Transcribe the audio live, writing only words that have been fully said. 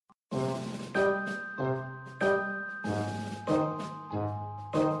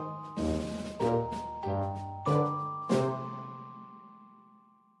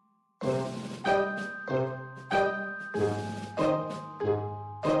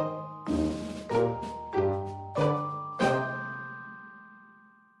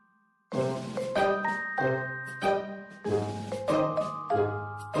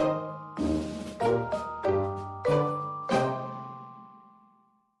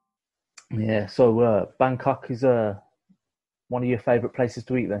Yeah. So Bangkok is one of your favourite places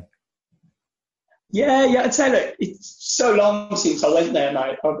to eat then? Yeah, yeah, I'd say that it's so long since I went there,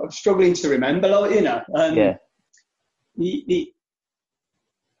 mate. I'm struggling to remember, like, Yeah. it, it,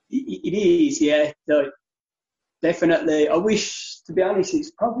 it is, yeah, definitely. I wish, to be honest,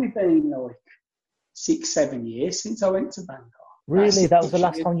 it's probably been like 6, 7 years since I went to Bangkok. About Really? That was the 6 years.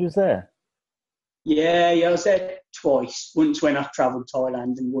 last time you was there? Yeah, yeah, I was there twice. Once when I travelled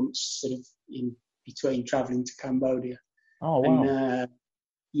Thailand, and once sort of in between travelling to Cambodia. Oh And wow.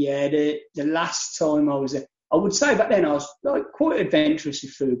 yeah, the last time I was there, I would say back then I was like quite adventurous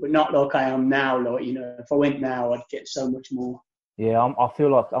with food, but not like I am now. Like, if I went now, I'd get so much more. Yeah, I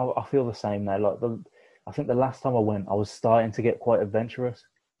feel like I feel the same now. I think the last time I went, I was starting to get quite adventurous,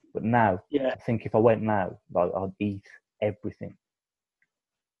 but now Yeah, I think if I went now, like I'd eat everything.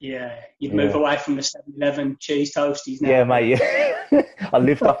 yeah. You'd move Yeah, away from the 7-Eleven cheese toasties yeah, now. mate. Yeah. I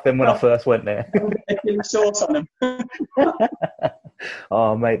lived off them when I first went there. Don't get the chili sauce on them.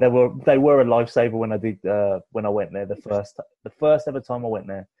 Oh, mate, they were a lifesaver when I did when I went there the first ever time I went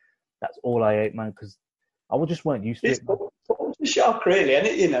there. That's all I ate, man, because just weren't used to It's it, man. a shock, really,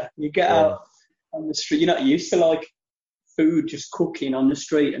 and you get Yeah, out on the street. You're not used to like food just cooking on the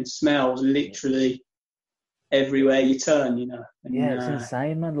street and smells literally everywhere you turn. yeah, And it's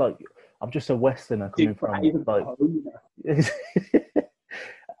insane, man. Like I'm just a Westerner do coming from crave a like, home.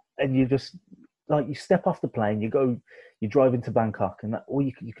 and you just like you step off the plane, you drive into Bangkok, and that all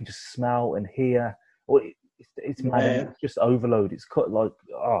you can just smell and hear. Or it's mad, and Yeah, it's just overload. It's cut like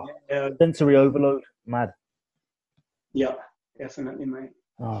yeah, sensory overload, mad. yeah, definitely, mate.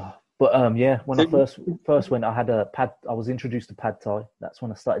 But yeah, when So I first went, I had a pad. I was introduced to pad thai. That's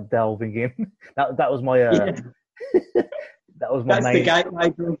when I started delving in. That was my yeah, that was my that's the main. gateway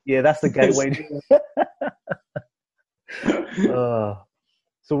drug. Yeah, that's the gateway. uh,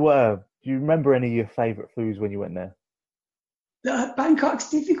 so, do you remember any of your favorite foods when you went there? No, Bangkok's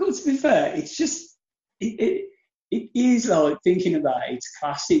difficult to be fair. It's just it, it is like thinking about it, it's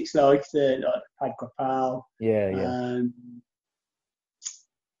classics like the Pad Krapao, Yeah, yeah. um,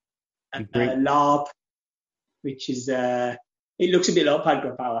 You agree? Larb, which is it looks a bit like Pad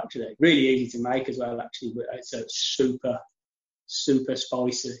Krapao actually. Really easy to make as well actually, but it's super super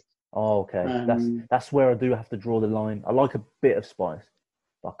spicy. Oh, okay. Um, That's where I do have to draw the line. I like a bit of spice,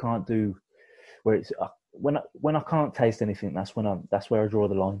 but I can't do where it's when I can't taste anything. That's where I draw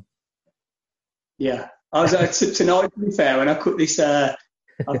the line. yeah, I was tonight. To be fair, when I cook this,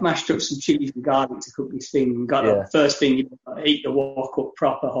 I've mashed up some chilies and garlic to cook this thing. And got Yeah, the first thing, heat the wok up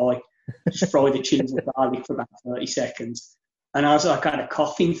proper high, just fry the chilies and garlic for about 30 seconds. And I was like, I had a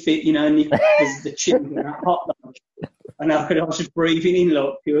coughing fit, and because the chili were that hot, like, and I was just breathing in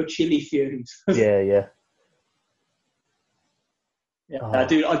like pure chili fumes. yeah, yeah. Yeah, Oh, I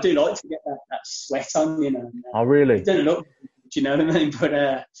do like to get that sweat on, And, oh, it really? doesn't look, do you know what I mean?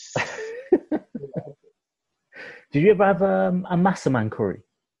 But Did you ever have a massaman curry?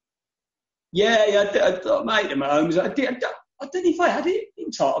 yeah, yeah, I made them at home. I don't know if I had it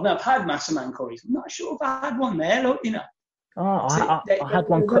in Thailand. I mean, I've had Massaman curries. I'm not sure if I had one there. Look, Oh, I had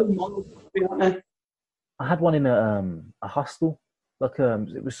one. they're very mild, aren't they? I had one in a hostel. Like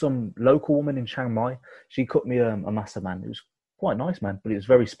it was some local woman in Chiang Mai. She cooked me a masa man. It was quite nice, man, but it was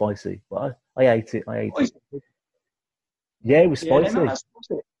very spicy. But I ate it. I ate it. Yeah, it was Yeah, they're not spicy. that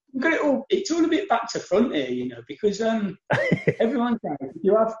spicy. We've got it all. It's all a bit back to front here, because everyone says if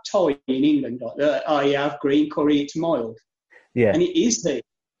you have Thai in England, like you have green curry, it's mild, Yeah. and it is there.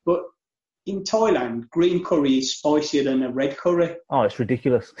 But in Thailand, green curry is spicier than a red curry. Oh, it's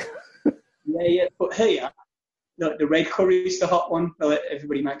ridiculous. Yeah, yeah. But here, the red curry is the hot one.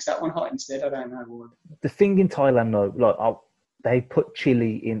 Everybody makes that one hot instead. I don't know why. The thing in Thailand, though, like they put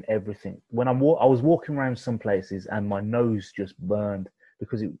chili in everything. When I was walking around some places and my nose just burned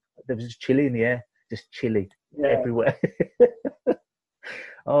because there was just chili in the air, just chili Yeah, everywhere.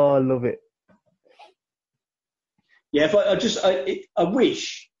 Oh, I love it. yeah. But I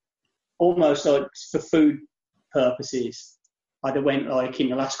wish almost like for food purposes, I'd have went like in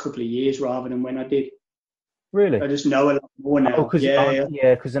the last couple of years rather than when I did. Really? I just know a lot more Oh, now. because Yeah, yeah.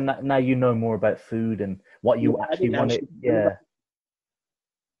 yeah, because now you know more about food and what Yeah, you I actually didn't want. actually know that. Yeah,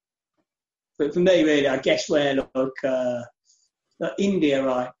 But for me, really, I guess where like India,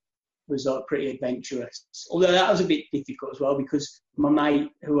 right, was like pretty adventurous. Although that was a bit difficult as well because my mate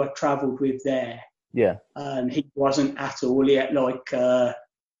who I travelled with there, yeah. he wasn't at all yet like uh,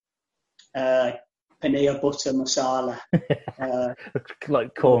 paneer butter masala, uh,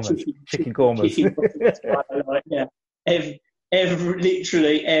 Like or kormas, chicken kormas. chicken butter masala, like yeah,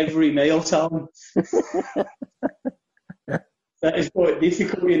 literally every meal time. that is quite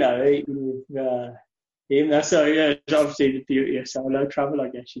difficult, eating with him. That's it's obviously the beauty of solo travel. I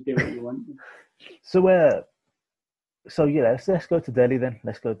guess you do what you want. So yeah, let's go to Delhi then.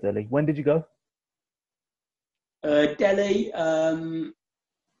 Let's go to Delhi. When did you go? Delhi.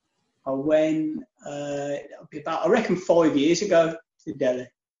 I went about, I reckon, 5 years ago to Delhi.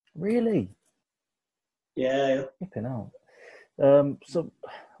 Really? Yeah. Flipping out. So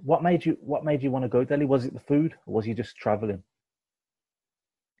what made you want to go to Delhi? Was it the food, or was you just traveling?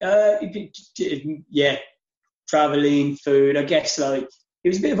 Yeah, traveling, food. I guess it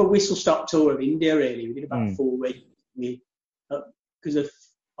was a bit of a whistle stop tour of India. Really, we did about 4 weeks. Because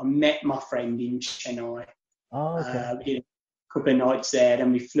I met my friend in Chennai. Oh, okay. We did a couple of nights there,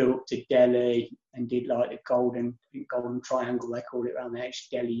 then we flew up to Delhi and did the golden triangle, they call it around there. It's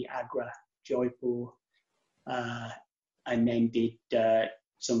Delhi, Agra, Jaipur, and then did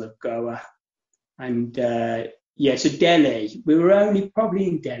some of Goa. And so Delhi, we were only probably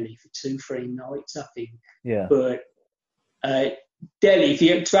in Delhi for 2-3 nights, I think. Yeah. But Delhi, if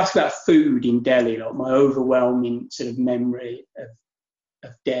you had to ask about food in Delhi, my overwhelming sort of memory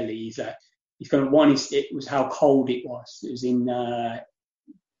of Delhi is that it was how cold it was. It was in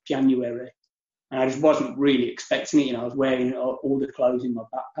January, and I just wasn't really expecting it. I was wearing all the clothes in my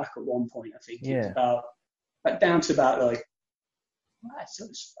backpack at one point. I think it was about down to about I'd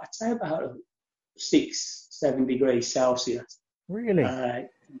say about 6-7 degrees Celsius. Really?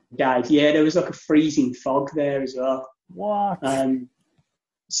 There was a freezing fog there as well. What?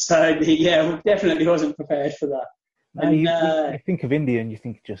 So definitely wasn't prepared for that. No, you think of India and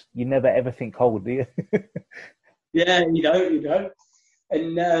you never ever think cold, do you? Yeah, you don't.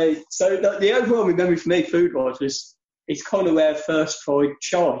 And so the overwhelming memory for me, food-wise, was it's kind of where I first tried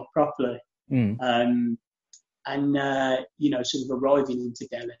chai properly. Mm. Sort of arriving into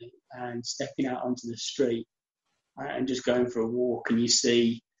Delhi and stepping out onto the street and just going for a walk, and you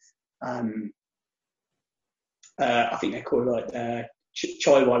see, I think they call it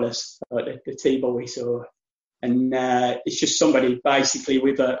chai wallas, the tea boys, and it's just somebody basically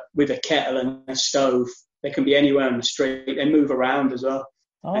with a kettle and a stove. They can be anywhere on the street. They move around as well.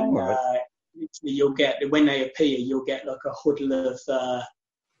 Oh, and right. You'll get, when they appear, you'll get a huddle of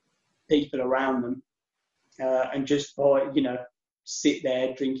people around them, and just sit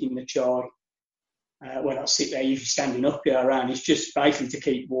there drinking the chai. Not sit there, usually standing up around. It's just basically to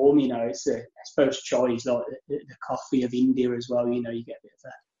keep warm. It's I suppose chai is like the coffee of India as well. You get a bit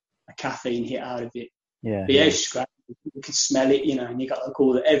of a caffeine hit out of it. Yeah. But it's just great. You can smell it, and you got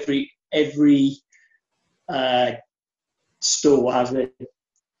all the every store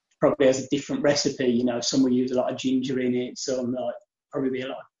probably has a different recipe. Some will use a lot of ginger in it, some probably a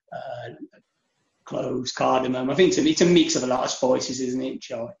lot of cloves, cardamom. I think it's a mix of a lot of spices, isn't it,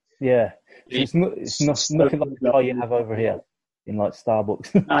 chai? Yeah. It's nothing like the chai you have over here in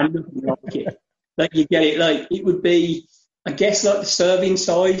Starbucks. Nothing like it. You get it, it would be, I guess, the serving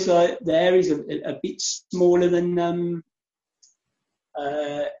size there is a bit smaller than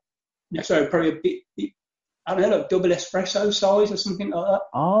probably a bit, I don't know, double espresso size or something like that.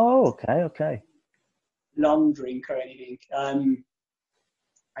 Oh, okay. Long drink or anything. And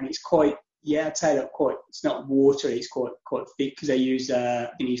it's quite, I'd say it's not watery, it's quite thick because they use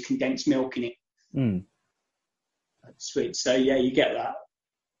condensed milk in it. Mm. That's sweet. So you get that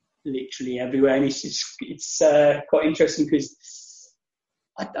literally everywhere, and it's quite interesting because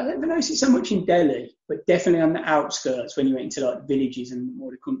I don't notice it so much in Delhi, but definitely on the outskirts when you went into the villages and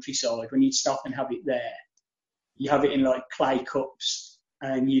more the countryside, when you'd stop and have it there, you have it in clay cups,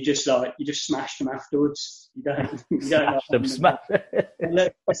 and you just smash them afterwards. You don't smash them.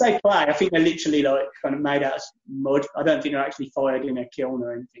 I say clay, I think they're literally kind of made out of mud. I don't think they're actually fired in a kiln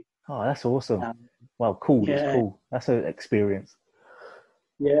or anything. Oh, that's awesome. Well, cool. Yeah. It's cool. That's an experience.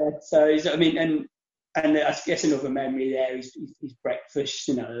 Yeah. So and I guess another memory there is breakfast.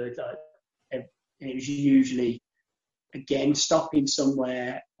 And it was usually again stopping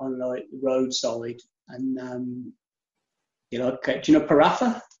somewhere on the roadside, and do you know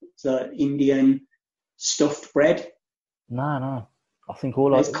paratha? It's Indian stuffed bread. No. I think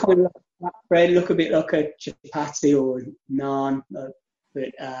all it's kind of like bread, look a bit like a chapati or naan,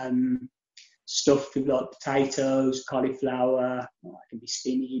 but stuffed with potatoes, cauliflower, it can be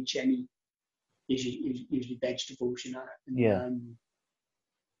spinach, any usually vegetables, And,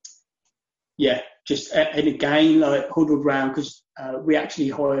 and again, huddled round because we actually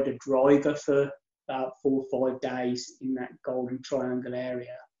hired a driver for about 4 or 5 days in that Golden Triangle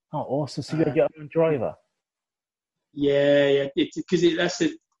area. Oh, awesome! So you had your own driver? Yeah, because that's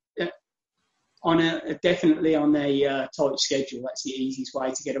definitely on a tight schedule. That's the easiest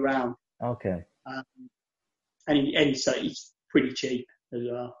way to get around. Okay. And so pretty cheap as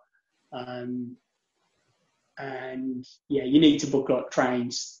well. And yeah, you need to book like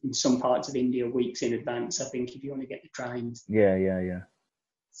trains in some parts of India weeks in advance, I think, if you want to get the trains. Yeah.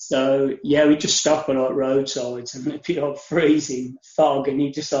 So yeah, we just stop at like roadsides and it'd be like freezing fog, and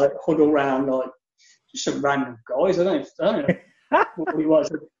you just like huddle around like just some random guys. I don't know what it was.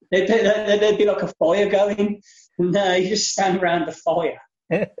 There'd be like a fire going, and you just stand around the fire,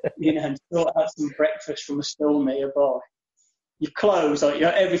 and sort out some breakfast from a stall nearby. Your clothes, like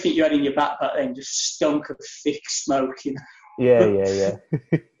everything you had in your backpack, then just stunk of thick smoke. Yeah.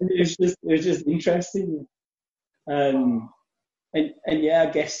 It was just interesting. And yeah,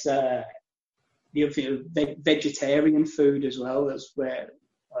 I guess the other thing, vegetarian food as well. That's where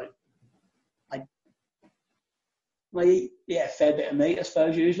I eat a fair bit of meat, I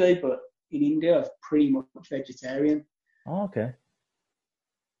suppose, usually, but in India, I'm pretty much vegetarian. Oh, okay.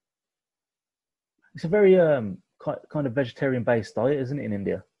 It's a very kind of vegetarian-based diet, isn't it, in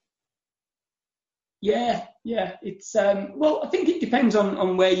India? Yeah. It's well, I think it depends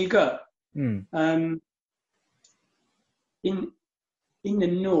on where you go. In the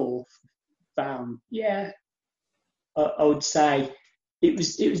north, I would say it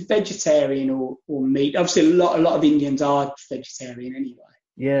was vegetarian or meat. Obviously, a lot of Indians are vegetarian anyway.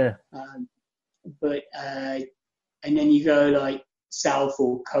 Yeah. But and then you go like south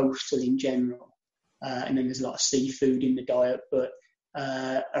or coastal in general, and then there's a lot of seafood in the diet. But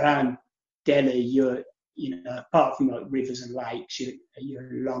around Delhi, you're apart from like rivers and lakes, you're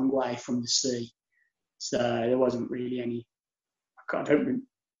a long way from the sea, so there wasn't really any. I don't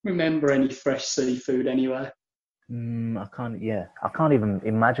remember any fresh seafood anyway. I can't even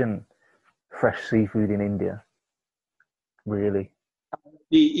imagine fresh seafood in India. Really.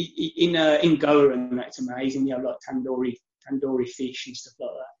 In Goa, and that's amazing. You have like tandoori fish and stuff like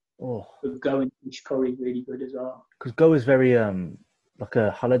that. Oh, the Goan fish curry is really good as well. Because Goa is very like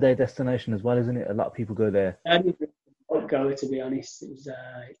a holiday destination as well, isn't it? A lot of people go there. I didn't really like Goa, to be honest. It was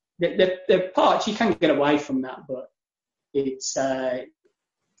the parts you can get away from that, but it's either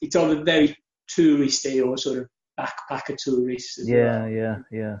very touristy or sort of backpacker tourists as well.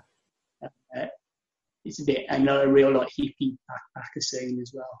 Yeah. It's a bit, and a real like hippie backpacker scene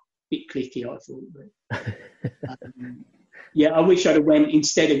as well. A bit cliquey, I thought. But, yeah, I wish I'd have went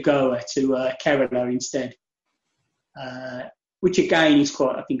instead of Goa to Kerala instead, which again is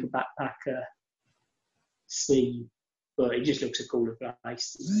quite, I think, a backpacker scene, but it just looks a cooler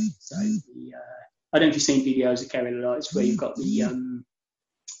place to me. So I don't know if you've seen videos of Kerala Lights where you've got the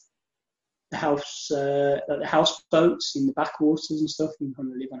houseboats in the backwaters and stuff. You can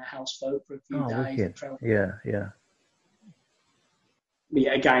kind of live on a houseboat for a few days. Wicked. Yeah. But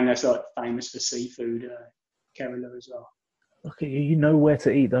yeah, again, that's like famous for seafood, Kerala as well. Okay, you know where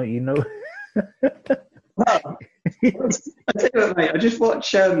to eat, don't you? Well, I tell you what, mate, I just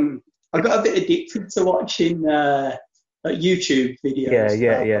watch. I got a bit addicted to watching like YouTube videos.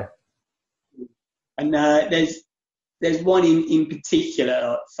 Yeah. And there's one in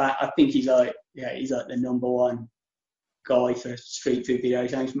particular. I think he's like the number one guy for street food videos.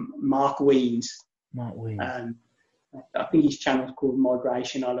 His name's Mark Weens. Mark Weens. I think his channel's called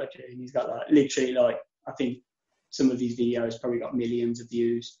Migrationology, and he's got like literally like I think some of his videos probably got millions of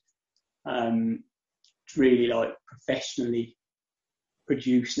views. It's really like professionally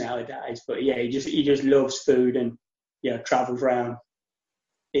produced nowadays. But yeah, he just loves food and travels around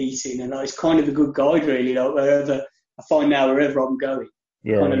eating, and like, it's kind of a good guide really. Like wherever I'm going, I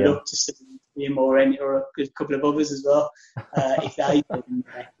look to see him or a couple of others as well. If they can,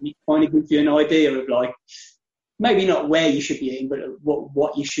 it kind of gives you an idea of like maybe not where you should be eating, but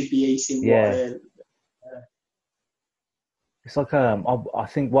what you should be eating. Yeah. It's like I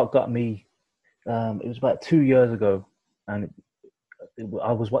think what got me, it was about 2 years ago, and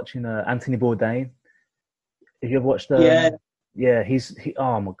I was watching Anthony Bourdain. Have you ever watched? Yeah. He.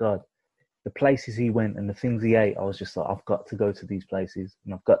 Oh my God, the places he went and the things he ate. I was just like, I've got to go to these places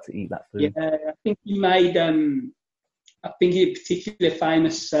and I've got to eat that food. Yeah, I think he made. I think he had a particularly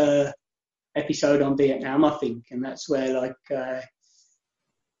famous episode on Vietnam. I think, and that's where like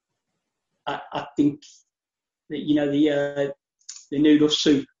I think. The noodle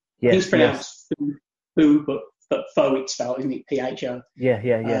soup. Yes, it's pronounced food, but pho it's spelled, isn't it? PHO. Yeah. I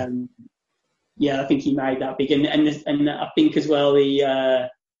think he made that big, and I think as well the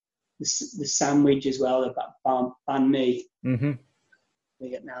sandwich as well, the banh mi. Mm-hmm.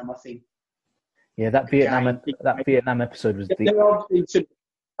 Vietnam, I think. Yeah, that Vietnam episode was deep. I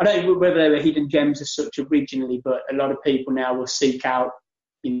don't know whether they were hidden gems as such originally, but a lot of people now will seek out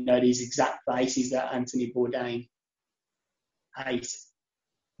these exact places that Anthony Bourdain ate.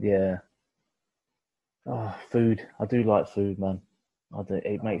 Yeah. Oh, food. I do like food, man. I do.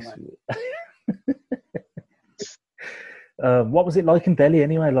 It Oh, makes. man. What was it like in Delhi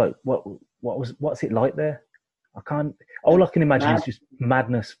anyway? Like, what's it like there? I can't. All I can imagine Mad. is just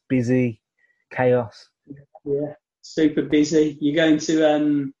madness, busy, chaos. Yeah, super busy. You're going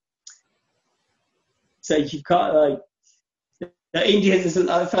to so you've got like India. There's a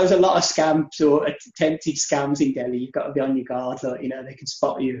lot of scams or attempted scams in Delhi. You've got to be on your guard. Like, they can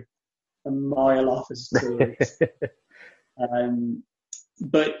spot you a mile off as a tourist.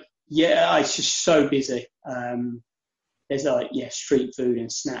 But yeah, it's just so busy. There's street food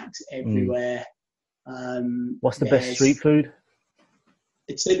and snacks everywhere. What's the best street food?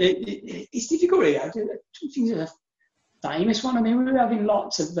 It's difficult, really. Things are famous one. I mean, we were having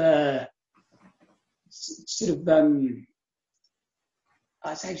lots of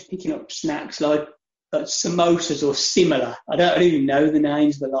I'd say just picking up snacks like samosas or similar. I don't even know the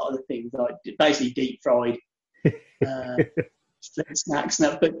names of a lot of the things, like basically deep fried snacks and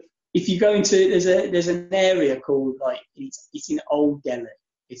that. But if you go into there's an area called it's in Old Delhi.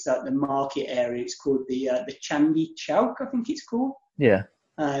 It's like the market area. It's called the Chandi Chowk, I think it's called. Yeah.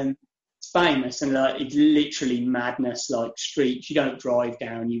 It's famous and it's literally madness. Like streets, you don't drive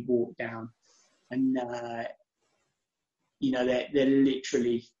down, you walk down, and they're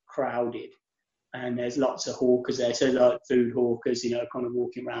literally crowded. And there's lots of hawkers there. So like food hawkers, kind of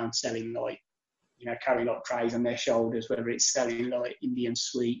walking around selling carrying trays on their shoulders, whether it's selling like Indian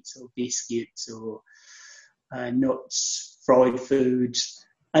sweets or biscuits or nuts, fried foods.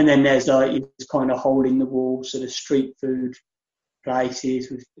 And then there's it's kind of hole in the wall sort of street food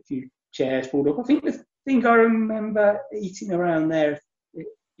places with a few chairs pulled up. I think the thing I remember eating around there,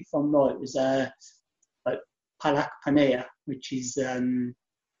 if I'm right, was like palak paneer, which is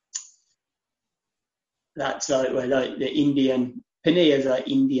that's where the Indian paneer is like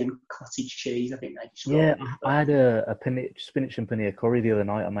Indian cottage cheese. I think they describe it. I had a spinach and paneer curry the other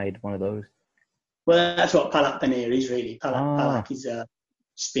night. I made one of those. Well, that's what palak paneer is really. Palak is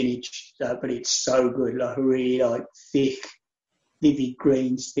spinach, but it's so good, like a really thick, vivid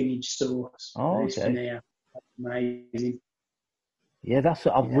green spinach sauce. Oh, okay. Paneer. That's amazing. Yeah, that's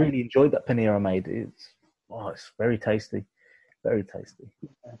what I've really enjoyed that paneer I made. It's very tasty, very tasty.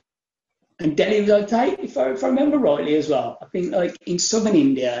 Yeah. And Delhi was okay, if I remember rightly as well. I think in southern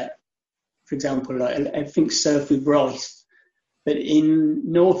India, for example, everything's served with rice, but in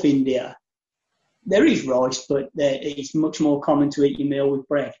North India, there is rice, but it's much more common to eat your meal with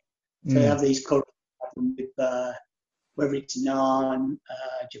bread. So they have these curries with whether it's naan,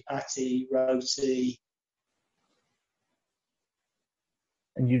 chapati, roti.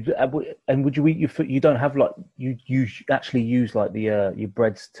 And would you eat your food? You don't have you actually use the your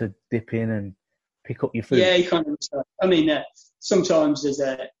breads to dip in and pick up your food. Yeah, you kind of. I mean, sometimes there's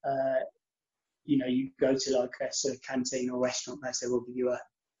you go to a sort of canteen or restaurant, they say we'll give you a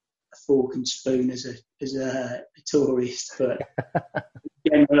fork and spoon as a tourist, but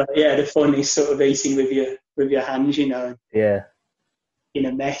the fun is sort of eating with your hands, Yeah. In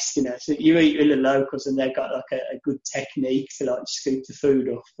a mess, So you eat with the locals, and they've got a good technique to scoop the food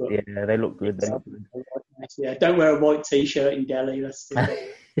off. But yeah, they look good. Yeah, don't wear a white t-shirt in Delhi. That's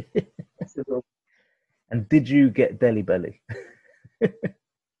the rule. And did you get Delhi belly? Do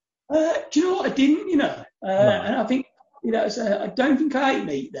you know what? I didn't. No. And I think I don't think I ate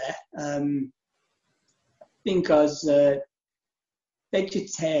meat there. I think I was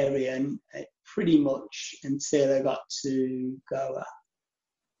vegetarian pretty much until I got to Goa.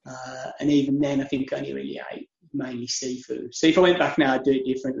 And even then, I think I only really ate mainly seafood. So if I went back now, I'd do it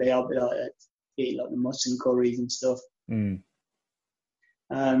differently. I'd eat the mutton curries and stuff.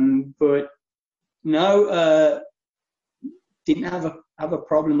 But no, didn't have a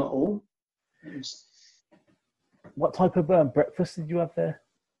problem at all. What type of breakfast did you have there?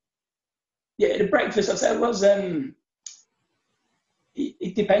 Yeah, the breakfast I said was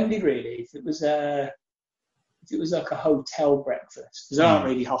it depended really. If it was like a hotel breakfast, because there aren't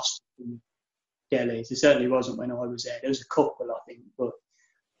really hostels in Delhi. It certainly wasn't when I was there. There was a couple, I think, but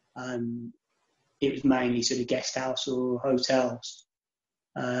it was mainly sort of guest house or hotels.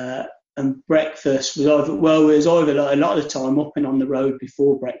 And breakfast was either a lot of the time up and on the road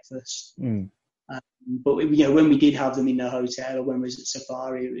before breakfast. But when we did have them in the hotel or when we was at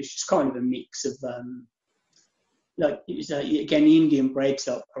safari, it was just kind of a mix of it was again the Indian breads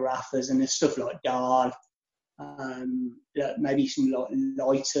like parathas and there's stuff like dal, maybe some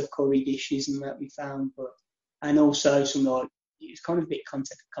lighter curry dishes and that we found, and also some it's kind of a bit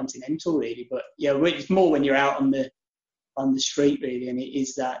continental really. But yeah, it's more when you're out on the street really, and it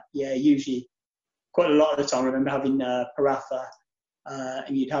is that usually quite a lot of the time I remember having paratha,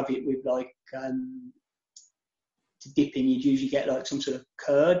 and you'd have it with to dip in, you'd usually get like some sort of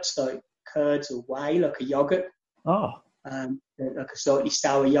curds or whey, like a yogurt. Oh, Like a slightly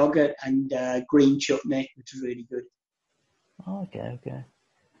sour yogurt and green chutney, which is really good. oh, okay.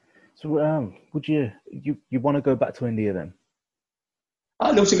 So, would you want to go back to India then?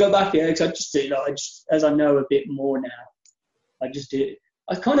 I'd love to go back here because I just do like as I know a bit more now. I just do.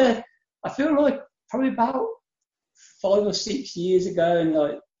 I feel like probably about 5 or 6 years ago, and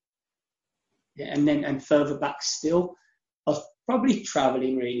like and further back still, I was probably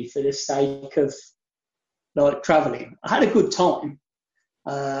travelling really for the sake of like travelling. I had a good time.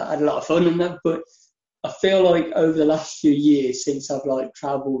 I had a lot of fun and that, but I feel like over the last few years since I've like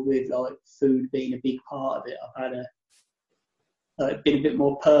travelled with like food being a big part of it, I've had been a bit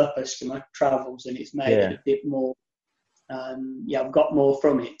more purpose to my travels, and it's made it a bit more. I've got more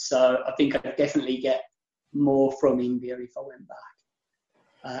from it, so I think I'd definitely get more from India if I went back.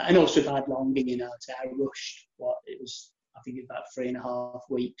 And also if I had longer, I rushed. I think it was about 3.5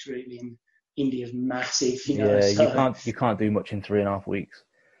 weeks really, and India's massive, so you can't do much in 3.5 weeks.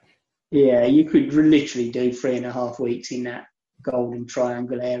 Yeah, you could literally do 3.5 weeks in that Golden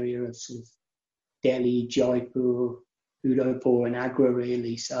Triangle area of sort of Delhi, Jaipur, Udaipur, and Agra,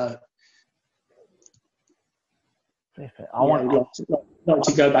 really. So, I would like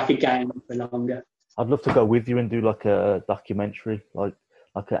to go back again for longer. I'd love to go with you and do like a documentary, like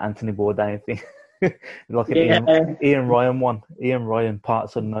an Anthony Bourdain thing, like an Ian Ryan one. Ian Ryan,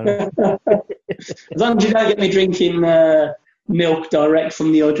 Parts Unknown. As long as you don't get me drinking milk direct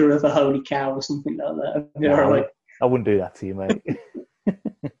from the udder of a holy cow or something like that. No, I wouldn't do that to you, mate.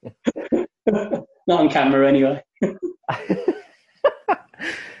 Not on camera, anyway.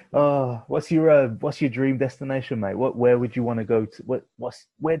 Oh, what's your dream destination, mate? Where would you want to go to?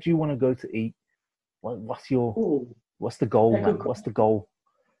 Where do you want to go to eat? What's the goal, man? What's the goal?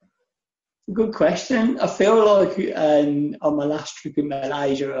 Good question. I feel like on my last trip in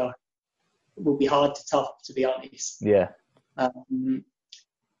Malaysia, it will be hard to top, to be honest. Yeah.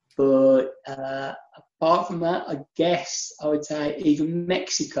 But apart from that, I guess I would say even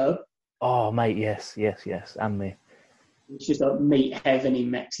Mexico. Oh, mate, yes, and me. It's just like meat heaven in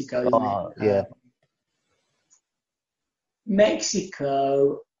Mexico, isn't it? Yeah.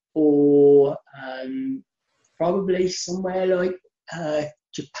 Mexico or probably somewhere like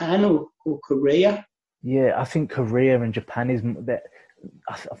Japan or Korea. Yeah, I think Korea and Japan is that.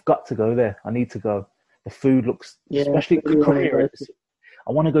 I've got to go there. I need to go. The food looks, especially Korea.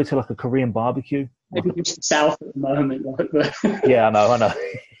 I want to go to like a Korean barbecue. Maybe just south at the moment. Yeah, I know.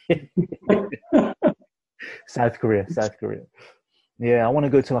 South Korea. Yeah, I want to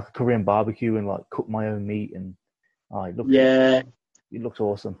go to like a Korean barbecue and like cook my own meat, and it looks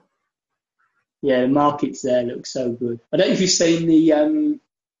awesome. Yeah, the markets there look so good. I don't know if you've seen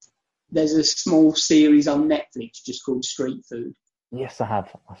there's a small series on Netflix just called Street Food. Yes, I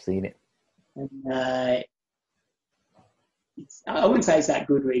have. I've seen it. And I wouldn't say it's that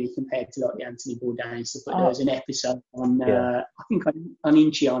good really compared to like the Anthony Bourdain stuff, but there was an episode on I think on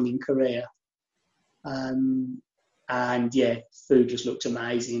Incheon in Korea. And yeah, food just looks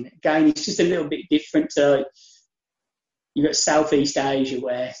amazing. Again, it's just a little bit different. You've got Southeast Asia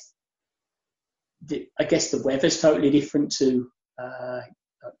where I guess the weather's totally different to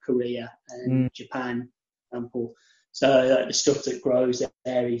Korea and Japan, for example. So the stuff that grows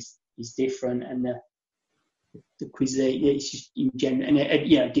there is different, and the cuisine, it's just in general,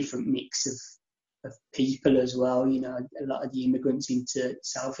 and different mix of people as well. A lot of the immigrants into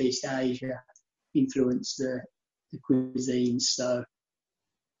Southeast Asia influence the cuisines. So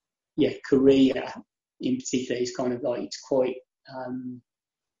yeah, Korea in particular is kind of like, it's quite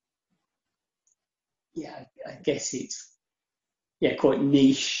I guess it's quite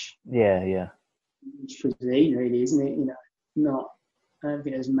niche. Yeah. Niche cuisine, really, isn't it? I don't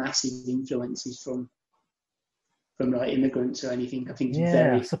think there's massive influences from like immigrants or anything. I think it's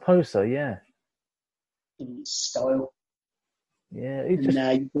very, I suppose so. Yeah. In its style. Yeah, it's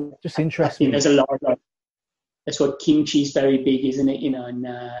just interesting. There's a lot of like, that's what kimchi's very big, isn't it? And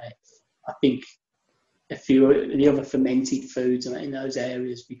I think a few of the other fermented foods are in those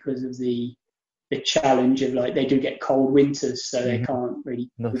areas because of the challenge of like, they do get cold winters, so they can't really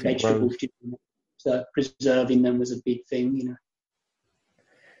do vegetables. So preserving them was a big thing,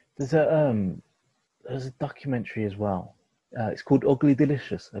 There's a documentary as well. It's called Ugly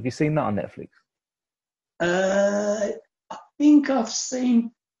Delicious. Have you seen that on Netflix? I think I've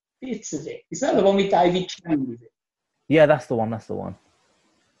seen bits of it. Is that the one with David Chang with it? Yeah, that's the one.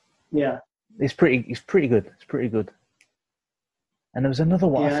 Yeah. It's pretty good. It's pretty good. And there was another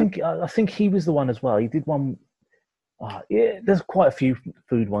one. Yeah. I think he was the one as well. He did one. There's quite a few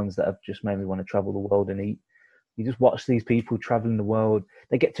food ones that have just made me want to travel the world and eat. You just watch these people traveling the world.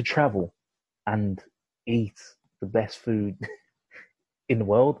 They get to travel and eat the best food in the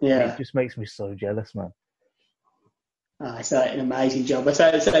world. Yeah. It just makes me so jealous, man. It's an amazing job.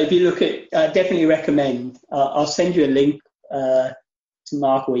 So if you look at, definitely recommend. I'll send you a link to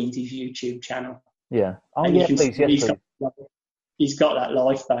Mark Weeds' YouTube channel. Yeah. Oh, and yeah, please. Yes, please. He's got that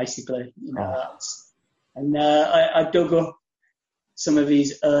life, basically. And I dug up some of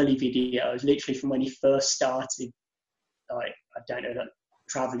his early videos, literally from when he first started. Like, I don't know,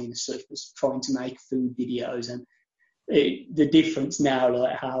 traveling and stuff, was trying to make food videos, and the difference now,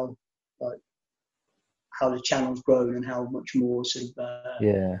 like how the channel's grown and how much more sort of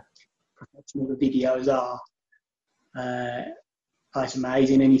professional the videos are. It's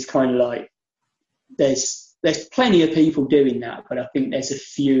amazing, and it's kind of like there's plenty of people doing that, but I think there's a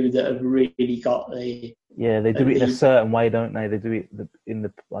few that have really got the they do it in a certain way, don't they? They do it in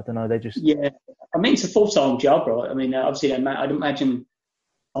the I don't know. They just I mean, it's a full-time job, right? I mean, obviously, I'd imagine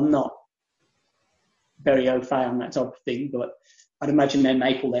I'm not very au fait on that type of thing, but I'd imagine they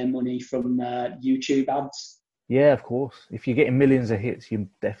make all their money from YouTube ads. Yeah, of course. If you're getting millions of hits, you're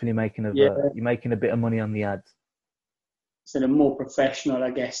definitely making you're making a bit of money on the ads. So they're more professional,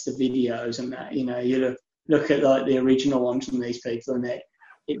 I guess, the videos and that. You know, you look at like the original ones from these people, and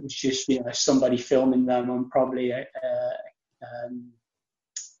it was just, you know, somebody filming them on probably on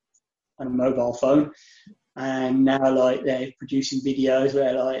a mobile phone, and now like they're producing videos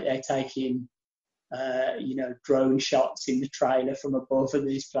where like they're taking drone shots in the trailer from above of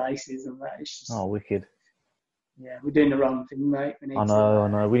these places, and that is just wicked. Yeah, we're doing the wrong thing, mate. I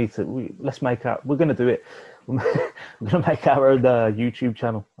know. We need to. Let's make our. We're gonna do it. We're gonna make our own YouTube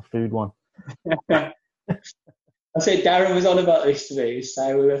channel, a food one. I said Darren was on about this today,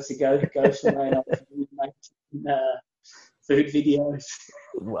 so we have to go somewhere and make food videos.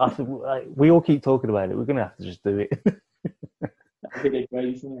 I think we all keep talking about it. We're gonna have to just do it. That'd be a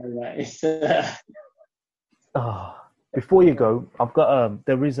great thing, right? Before you go, I've got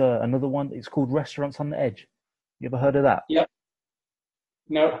there is another one. It's called Restaurants on the Edge. You ever heard of that? Yep.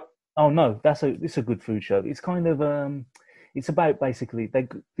 No. Oh no, it's a good food show. It's kind of it's about basically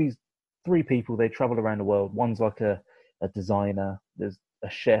these three people. They travel around the world. One's like a designer. There's a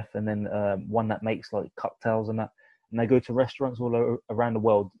chef, and then one that makes like cocktails and that. And they go to restaurants all around the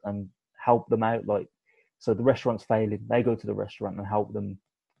world and help them out. Like, so the restaurant's failing, they go to the restaurant and help them,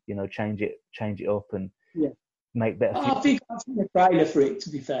 you know, change it up and make better food. I think I've seen a trailer for it, to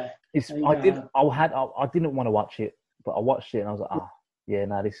be fair. I didn't want to watch it, but I watched it and I was like,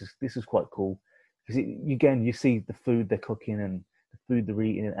 this is quite cool. Because you see the food they're cooking and the food they're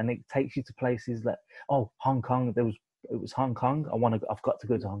eating, and it takes you to places like Hong Kong. It was Hong Kong. I've got to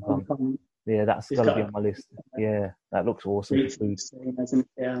go to Hong Kong. Yeah, that's got to be on my list. Yeah, that looks awesome. Food.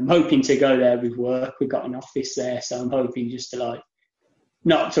 I'm hoping to go there with work. We've got an office there, so I'm hoping just to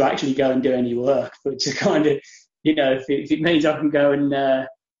not to actually go and do any work, but to kind of, you know, if it means I can go and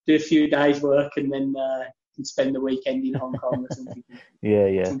do a few days work and then can spend the weekend in Hong Kong or something.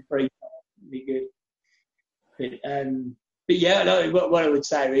 Some free time would be good. But yeah, no, what I would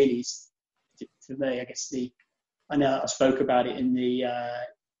say really is, for me, I guess I know I spoke about it in the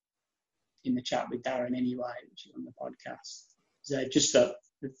chat with Darren anyway, which is on the podcast. So just for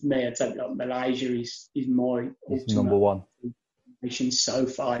me, I'd say Malaysia is my number one so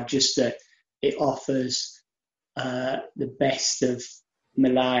far. Just that it offers the best of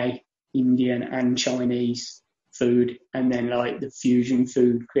Malay, Indian, and Chinese food, and then like the fusion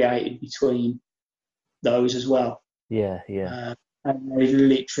food created between those as well. Yeah. And there's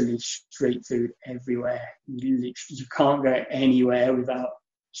literally street food everywhere. You can't go anywhere without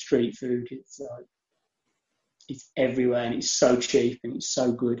street food. It's everywhere, and it's so cheap and it's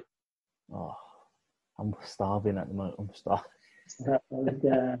so good. I'm starving at the moment. I'm starving.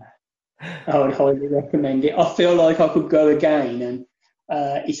 I would highly recommend it. I feel like I could go again, and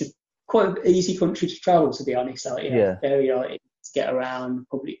it's a quite an easy country to travel, to be honest. Very to get around.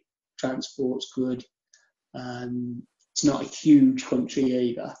 Public transport's good. It's not a huge country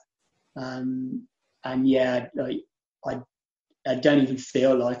either, and I don't even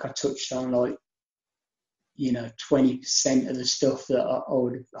feel like I touched on 20% of the stuff that I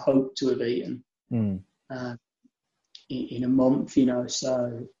would have hoped to have eaten in a month, you know.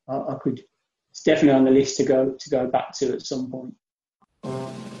 So I could. It's definitely on the list to go back to at some point.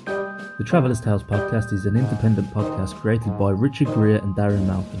 The Traveller's Tales podcast is an independent podcast created by Richard Greer and Darren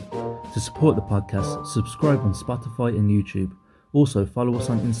Malcolm. To support the podcast, subscribe on Spotify and YouTube. Also, follow us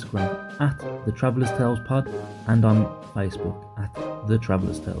on Instagram at The Traveller's Tales Pod and on Facebook at The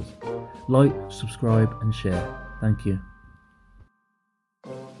Traveller's Tales. Like, subscribe and share. Thank you.